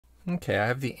Okay, I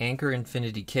have the Anker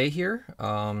Infinity K here,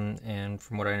 and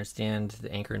from what I understand,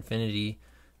 the Anker Infinity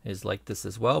is like this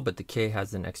as well, but the K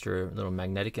has an extra little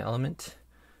magnetic element.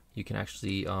 You can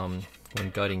actually,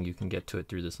 when gutting, you can get to it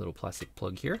through this little plastic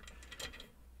plug here.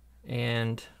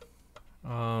 And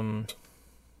on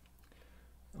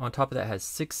top of that has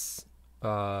 6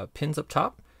 pins up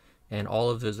top, and all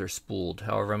of those are spooled.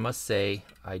 However, I must say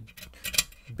I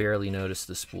barely noticed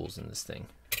the spools in this thing.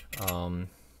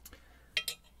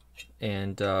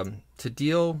 To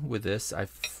deal with this, I've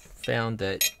found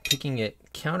that picking it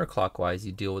counterclockwise,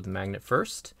 you deal with the magnet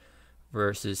first,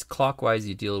 versus clockwise,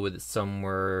 you deal with it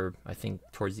somewhere, I think,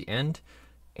 towards the end.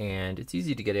 And it's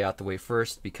easy to get it out the way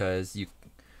first because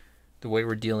the way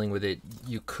we're dealing with it,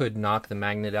 you could knock the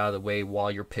magnet out of the way while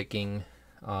you're picking,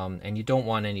 and you don't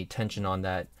want any tension on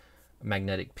that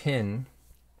magnetic pin,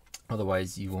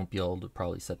 otherwise you won't be able to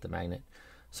probably set the magnet.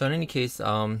 So in any case,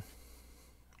 I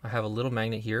have a little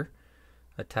magnet here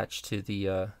attached to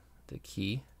the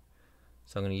key,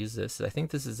 so I'm going to use this. I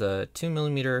think this is a 2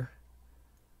 millimeter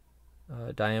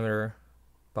diameter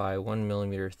by 1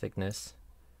 millimeter thickness,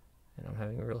 and I'm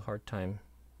having a real hard time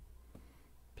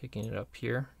picking it up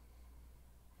here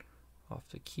off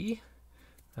the key.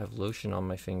 I have lotion on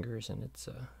my fingers, and it's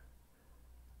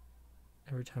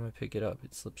every time I pick it up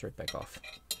it slips right back off.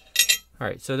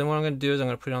 Alright, so then what I'm going to do is I'm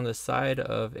going to put it on the side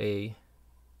of a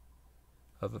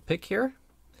pick here,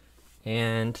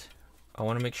 and I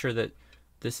want to make sure that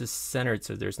this is centered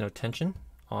so there's no tension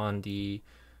on the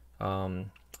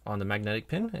magnetic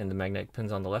pin, and the magnetic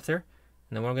pin's on the left there.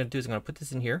 And then what I'm going to do is I'm going to put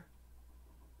this in here.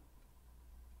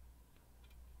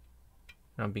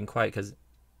 And I'm being quiet because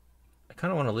I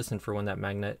kind of want to listen for when that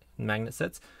magnet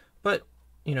sets, but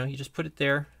you know, you just put it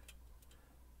there.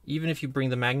 Even if you bring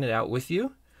the magnet out with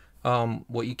you,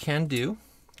 what you can do,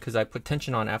 because I put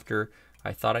tension on after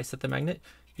I thought I set the magnet,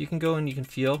 you can go and you can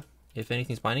feel if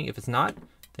anything's binding. If it's not,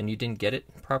 then you didn't get it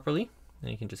properly.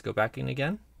 Then you can just go back in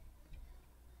again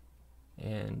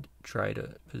and try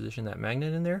to position that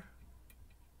magnet in there,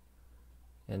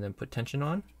 and then put tension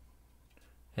on.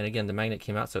 And again, the magnet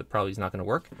came out, so it probably is not going to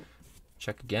work.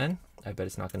 Check again. I bet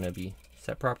it's not going to be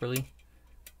set properly.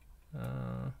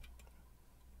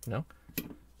 No.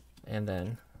 And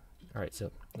then, all right,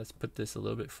 so let's put this a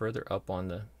little bit further up on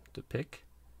the pick,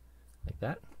 like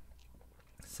that.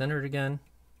 Center it again.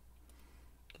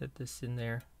 Get this in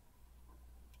there.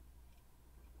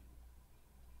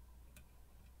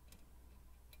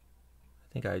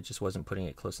 I think I just wasn't putting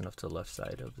it close enough to the left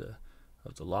side of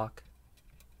the lock.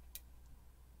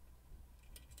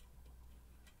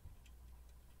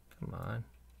 Come on.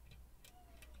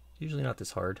 Usually not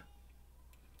this hard.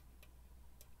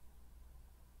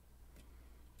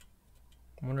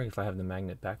 I'm wondering if I have the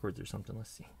magnet backwards or something.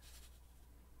 Let's see.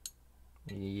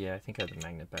 Yeah, I think I have the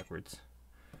magnet backwards.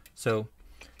 So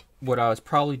what I was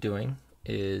probably doing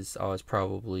is I was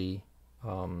probably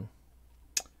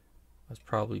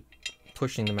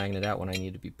pushing the magnet out when I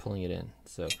need to be pulling it in.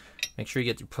 So make sure you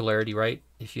get the polarity right.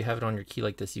 If you have it on your key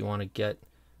like this, you want to get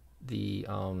the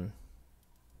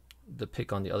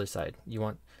pick on the other side.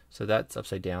 So that's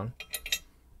upside down.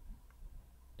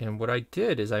 And what I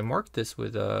did is I marked this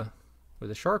with a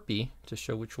Sharpie to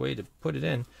show which way to put it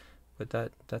in, but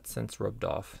that sense rubbed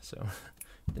off, so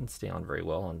it didn't stay on very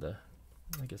well on the,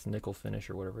 I guess, nickel finish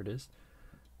or whatever it is.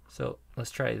 So let's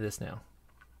try this now.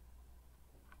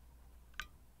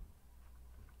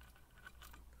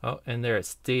 Oh, and there, it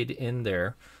stayed in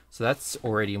there, so that's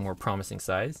already a more promising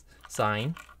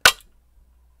sign.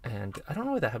 And I don't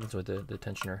know what that happens with the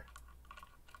tensioner,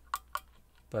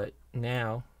 but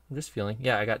now I'm just feeling,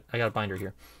 yeah, I got a binder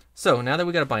here. So now that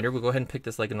we got a binder, we'll go ahead and pick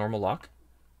this like a normal lock.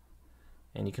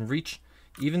 And you can reach,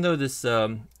 even though this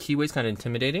keyway is kind of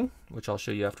intimidating, which I'll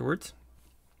show you afterwards.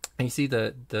 And you see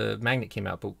the magnet came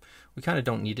out, but we kind of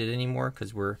don't need it anymore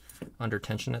because we're under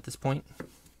tension at this point.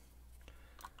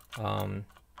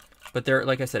 But there,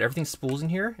 like I said, everything's spools in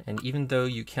here, and even though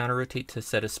you counter rotate to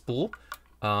set a spool,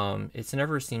 it's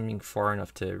never seeming far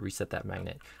enough to reset that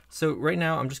magnet. So right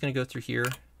now I'm just going to go through here.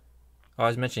 Oh, I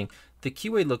was mentioning, the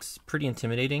keyway looks pretty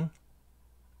intimidating.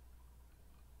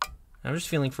 I'm just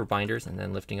feeling for binders and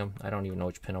then lifting them. I don't even know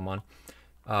which pin I'm on.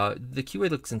 The keyway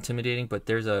looks intimidating, but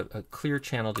there's a clear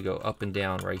channel to go up and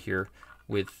down right here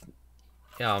with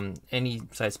any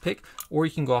size pick, or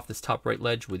you can go off this top right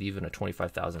ledge with even a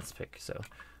 25 thousandths pick. So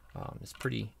it's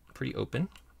pretty open.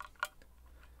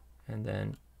 And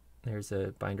then there's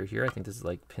a binder here. I think this is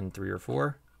like pin 3 or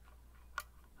 4.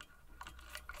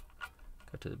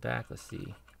 Go to the back. Let's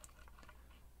see.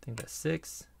 I think that's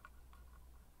 6.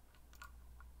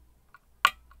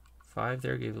 5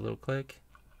 there, gave a little click.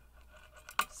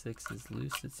 6 is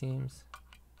loose, it seems.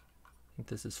 think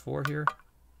this is 4 here.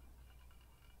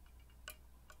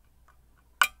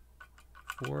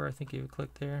 4, I think gave a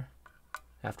click there.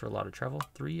 After a lot of travel.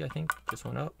 3, I think, just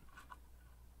went up.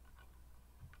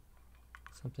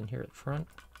 Something here at front.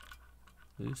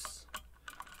 Loose.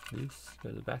 Loose. Go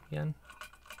to the back again.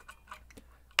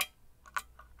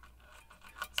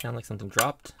 Sound like something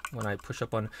dropped when I push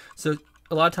up on. So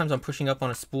a lot of times I'm pushing up on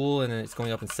a spool and then it's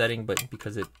going up in setting, but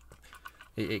because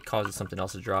it causes something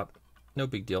else to drop. No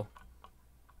big deal.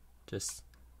 Just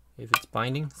if it's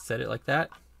binding, set it like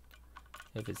that.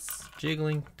 If it's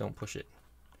jiggling, don't push it.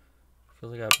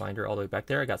 Feels like I have a binder all the way back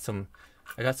there. I got some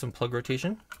plug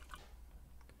rotation,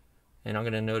 and I'm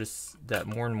gonna notice that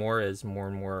more and more as more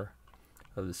and more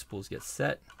of the spools get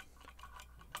set.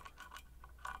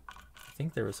 I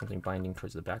think there was something binding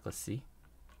towards the back. Let's see.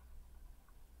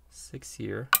 6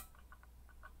 here.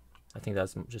 I think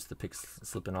that's just the pick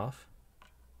slipping off.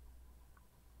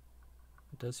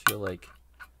 It does feel like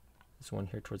this one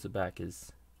here towards the back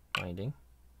is binding.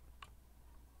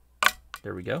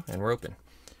 There we go, and we're open.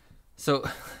 So,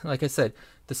 like I said,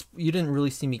 you didn't really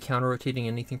see me counter rotating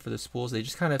anything for the spools. They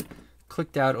just kind of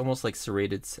clicked out almost like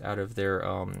serrated out of their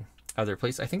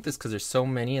place. I think this because there's so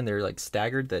many and they're like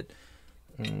staggered that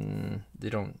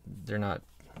they're not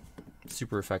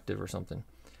super effective or something.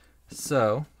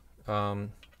 So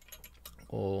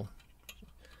we'll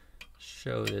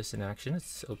show this in action.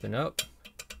 It's open up,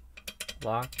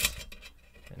 locked,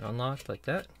 and unlocked like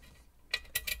that.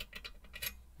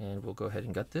 And we'll go ahead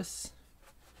and gut this.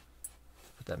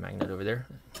 Put that magnet over there.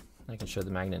 I can show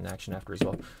the magnet in action after as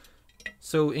well.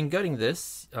 So in gutting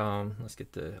this, let's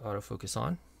get the autofocus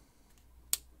on.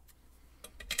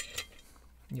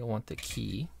 You'll want the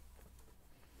key.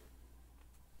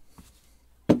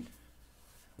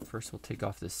 First we'll take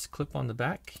off this clip on the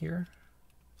back here.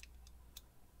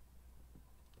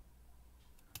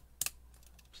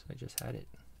 So I just had it.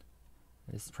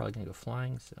 And this is probably gonna go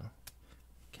flying, so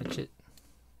catch it.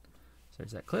 So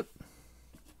there's that clip.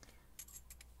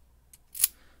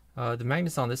 The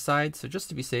magnet's on this side, so just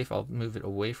to be safe, I'll move it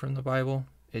away from the Bible.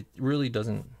 It really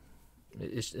doesn't,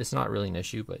 it's not really an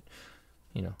issue, but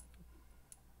you know,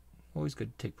 always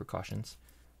good to take precautions.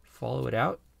 Follow it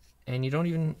out, and you don't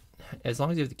even, as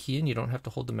long as you have the key in, you don't have to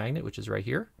hold the magnet, which is right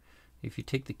here. If you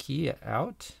take the key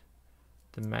out,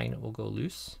 the magnet will go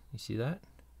loose. You see that?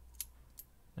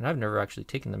 And I've never actually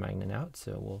taken the magnet out,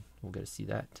 so we'll get to see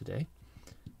that today.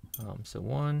 So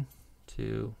 1,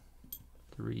 2,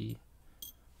 3,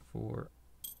 4,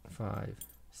 5,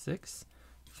 6.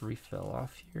 3 fell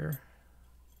off here.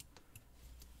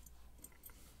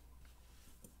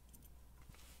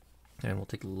 And we'll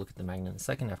take a look at the magnet in a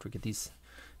second after we get these.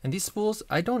 And these spools,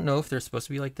 I don't know if they're supposed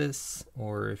to be like this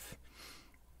or if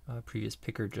a previous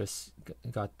picker just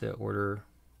got the order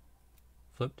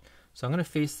flipped. So I'm going to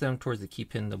face them towards the key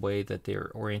pin the way that they're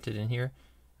oriented in here.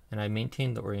 And I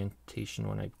maintained the orientation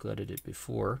when I gutted it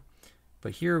before.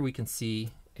 But here we can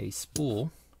see a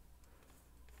spool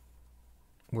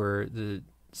where the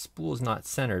spool is not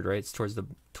centered, right? It's towards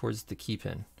the key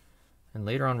pin. And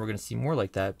later on we're going to see more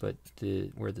like that, but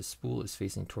where the spool is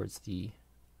facing towards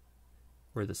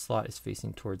where the slot is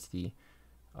facing towards the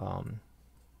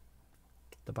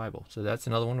Bible. So that's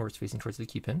another one where it's facing towards the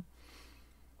key pin.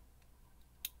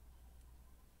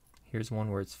 Here's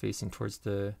one where it's facing towards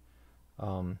the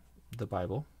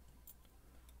Bible.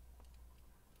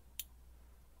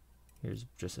 Here's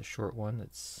just a short one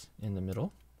that's in the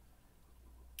middle.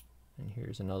 And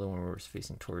here's another one where it's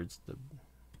facing towards the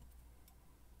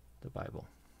Bible.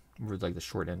 Where like the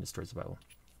short end is towards the Bible.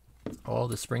 All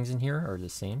the springs in here are the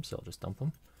same, so I'll just dump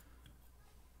them.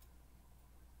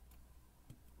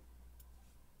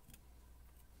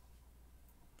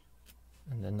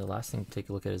 And then the last thing to take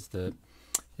a look at is the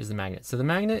magnet. So the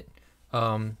magnet,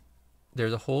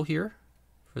 there's a hole here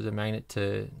for the magnet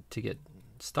to get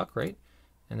stuck, right?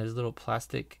 And there's a little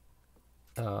plastic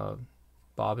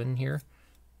bobbin here.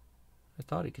 I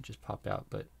thought it could just pop out,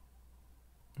 but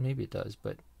maybe it does,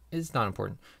 but it's not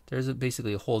important. There's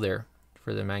basically a hole there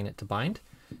for the magnet to bind.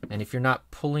 And if you're not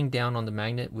pulling down on the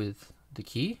magnet with the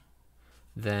key,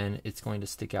 then it's going to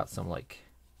stick out some like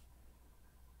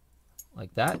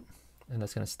that. And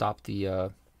that's going to stop the,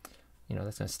 that's going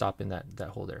to stop in that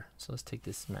hole there. So let's take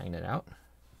this magnet out.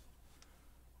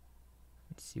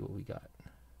 Let's see what we got.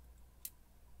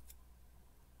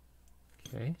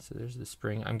 Okay, so there's the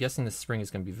spring. I'm guessing the spring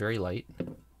is going to be very light.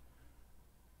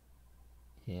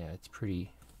 Yeah, it's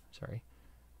pretty, sorry.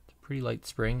 It's a pretty light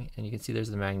spring, and you can see there's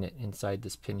the magnet inside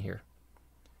this pin here.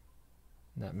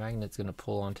 And that magnet's going to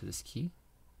pull onto this key,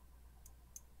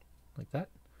 like that.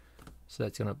 So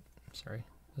that's going to, that's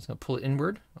going to pull it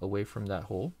inward, away from that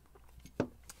hole.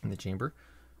 And the chamber.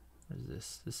 What is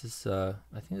this? This is, I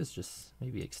think this is just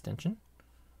maybe extension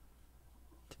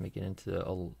to make it into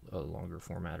a longer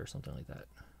format or something like that.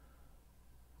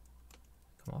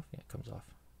 Come off? Yeah, it comes off.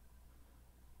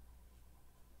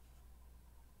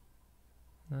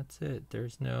 That's it.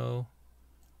 There's no,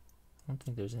 I don't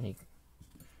think there's nothing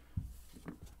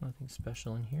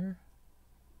special in here.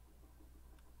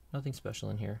 Nothing special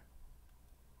in here.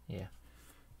 Yeah.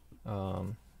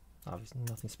 Obviously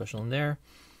nothing special in there.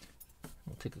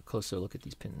 We'll take a closer look at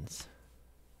these pins.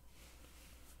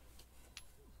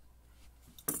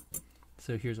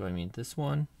 So here's what I mean. This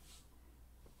one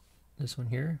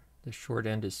here, the short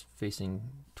end is facing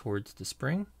towards the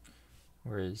spring,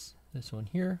 whereas this one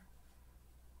here,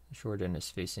 the short end is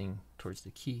facing towards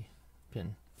the key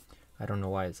pin. I don't know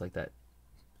why it's like that.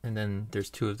 And then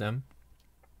there's two of them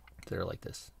that are like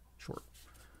this, short.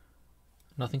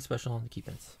 Nothing special on the key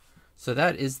pins. So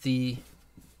that is the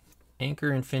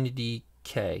Anker Infinity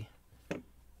K. And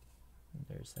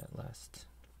there's that last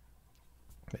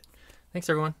bit. Thanks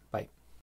everyone. Bye.